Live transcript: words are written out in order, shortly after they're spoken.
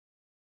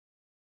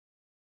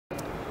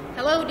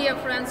Hello dear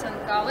friends and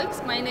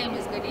colleagues, my name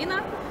is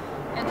Galina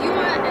and you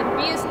are at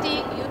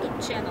BST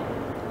YouTube channel.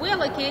 We are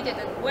located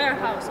at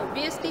warehouse of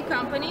BST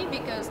company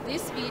because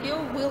this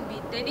video will be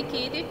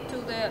dedicated to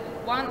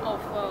one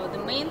of the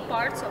main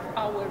parts of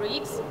our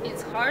rigs,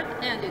 its heart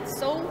and its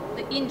soul,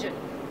 the engine.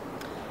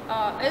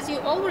 As you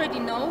already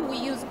know, we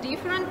use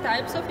different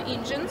types of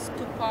engines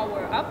to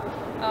power up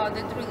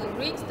the drilling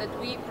rigs that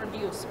we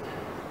produce.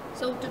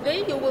 So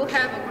today you will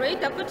have a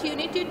great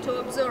opportunity to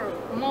observe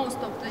most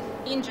of the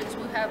engines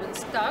we have in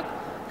stock,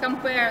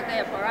 compare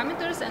their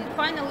parameters and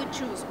finally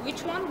choose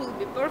which one will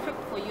be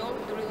perfect for your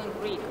drilling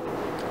rig.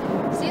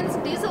 Since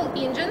diesel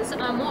engines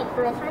are more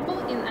preferable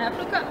in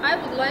Africa, I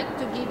would like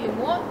to give you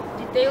more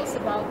details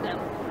about them.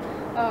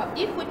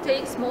 If we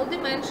take small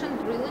dimension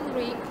drilling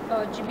rig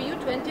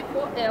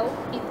GBU24L,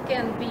 it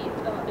can be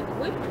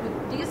equipped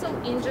with diesel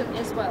engine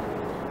as well.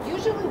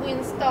 Usually we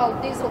install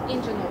diesel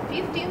engine of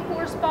 15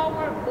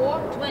 horsepower or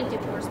 20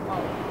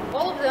 horsepower.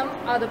 All of them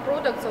are the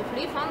products of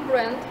Lifan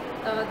brand.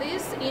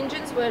 These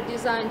engines were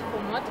designed for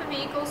motor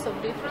vehicles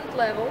of different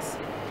levels.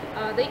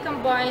 They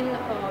combine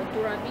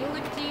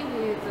durability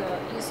with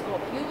ease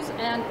of use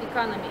and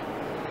economy.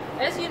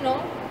 As you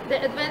know,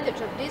 the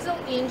advantage of diesel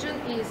engine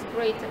is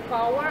greater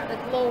power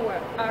at lower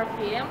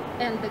RPM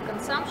and the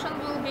consumption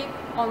will be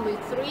only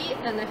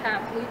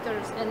 3.5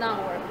 liters an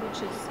hour,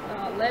 which is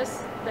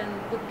less than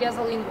with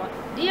gasoline one.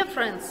 Dear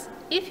friends,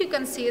 if you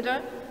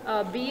consider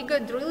bigger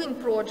drilling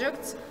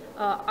projects,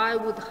 I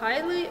would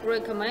highly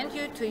recommend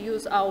you to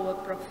use our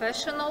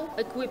professional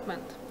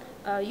equipment.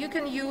 You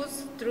can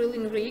use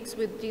drilling rigs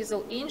with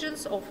diesel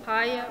engines of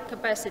higher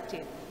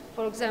capacity.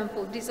 For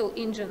example, diesel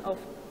engine of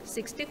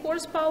 60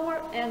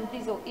 horsepower and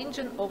diesel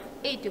engine of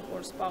 80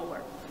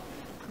 horsepower.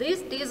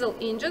 These diesel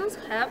engines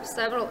have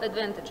several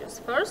advantages.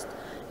 First,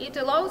 it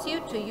allows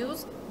you to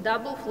use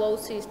double flow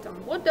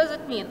system. What does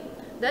it mean?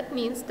 That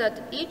means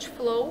that each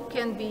flow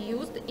can be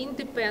used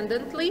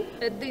independently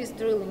at this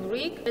drilling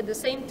rig at the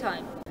same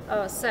time.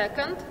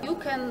 Second, you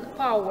can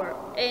power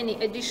any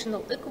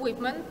additional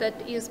equipment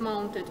that is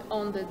mounted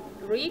on the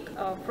rig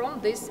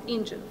from this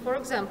engine. For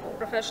example,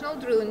 professional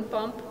drilling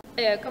pump,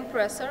 air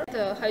compressor,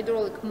 the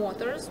hydraulic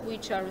motors,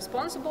 which are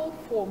responsible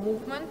for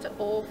movement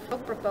of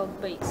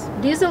propelled base.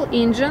 Diesel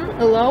engine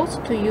allows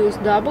to use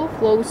double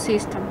flow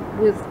system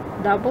with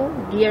double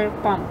gear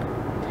pump.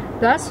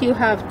 Thus you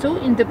have two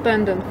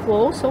independent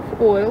flows of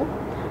oil.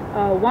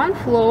 One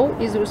flow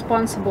is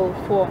responsible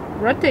for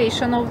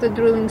rotation of the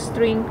drilling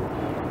string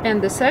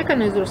and the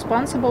second is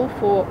responsible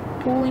for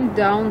pulling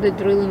down the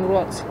drilling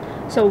rods.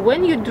 So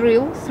when you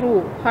drill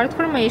through hard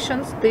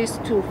formations, these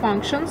two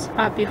functions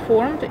are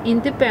performed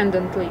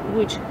independently,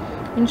 which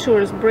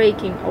ensures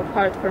breaking of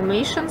hard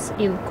formations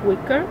in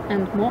quicker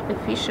and more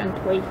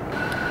efficient way.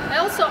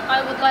 Also,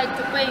 I would like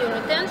to pay your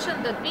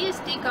attention that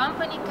BST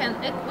company can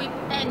equip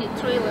any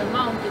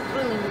trailer-mounted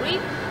drilling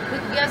rig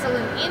with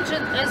gasoline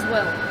engine as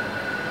well.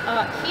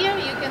 Here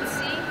you can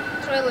see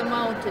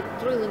trailer-mounted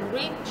drilling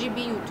rig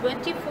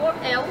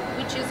GBU24L,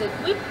 which is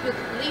equipped with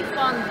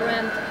Lifan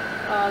brand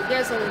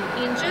gasoline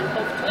engine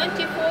of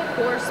 24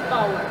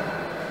 horsepower.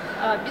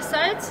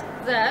 Besides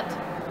that,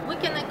 we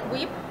can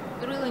equip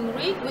drilling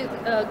rig with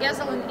a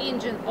gasoline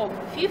engine of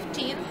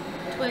 15,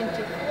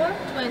 24,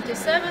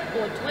 27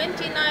 or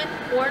 29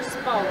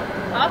 horsepower.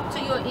 Up to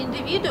your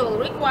individual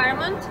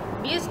requirement,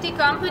 BST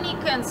company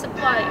can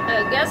supply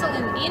a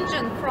gasoline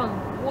engine from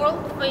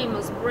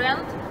world-famous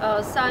brand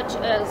such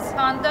as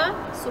Honda,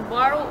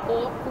 Subaru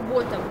or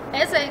Kubota.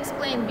 As I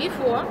explained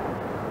before,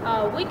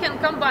 we can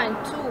combine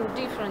two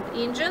different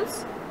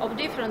engines of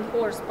different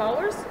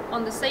horsepowers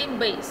on the same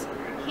base.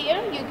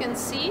 Here you can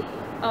see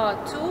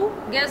two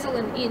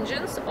gasoline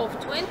engines of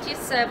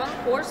 27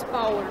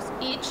 horsepower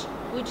each,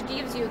 which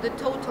gives you the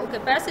total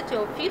capacity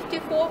of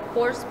 54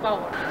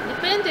 horsepower.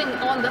 Depending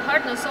on the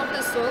hardness of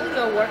the soil you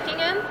are working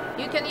in,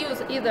 you can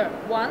use either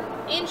one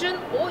engine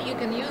or you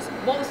can use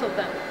both of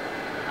them.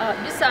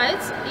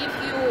 Besides, if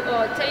you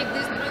take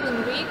this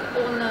drilling rig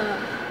on a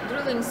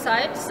drilling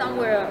site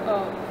somewhere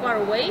far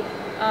away,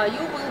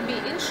 you will be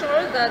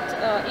ensured that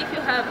if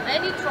you have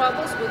any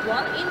troubles with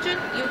one engine,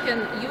 you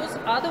can use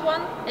other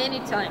one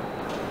anytime.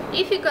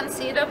 If you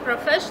consider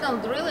professional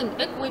drilling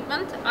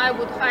equipment, I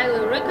would highly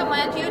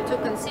recommend you to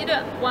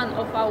consider one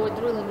of our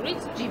drilling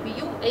rigs,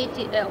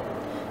 GBU80L.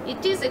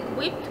 It is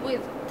equipped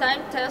with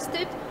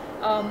time-tested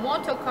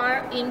motor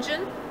car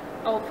engine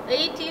of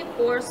 80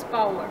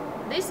 horsepower.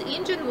 This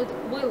engine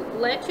will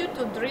let you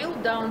to drill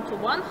down to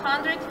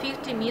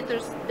 150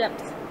 meters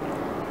depth.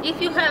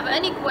 If you have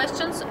any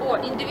questions or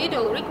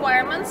individual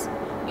requirements,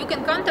 you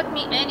can contact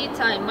me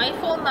anytime. My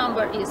phone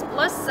number is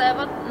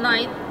 +7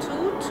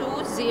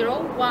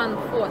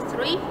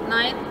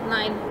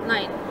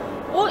 92201439999,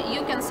 or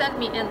you can send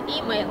me an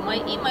email.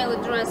 My email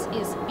address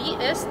is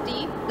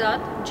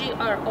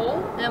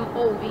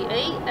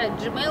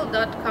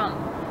bst.gromova@gmail.com.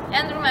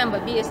 And remember,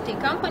 BST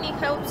company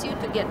helps you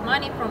to get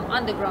money from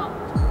underground.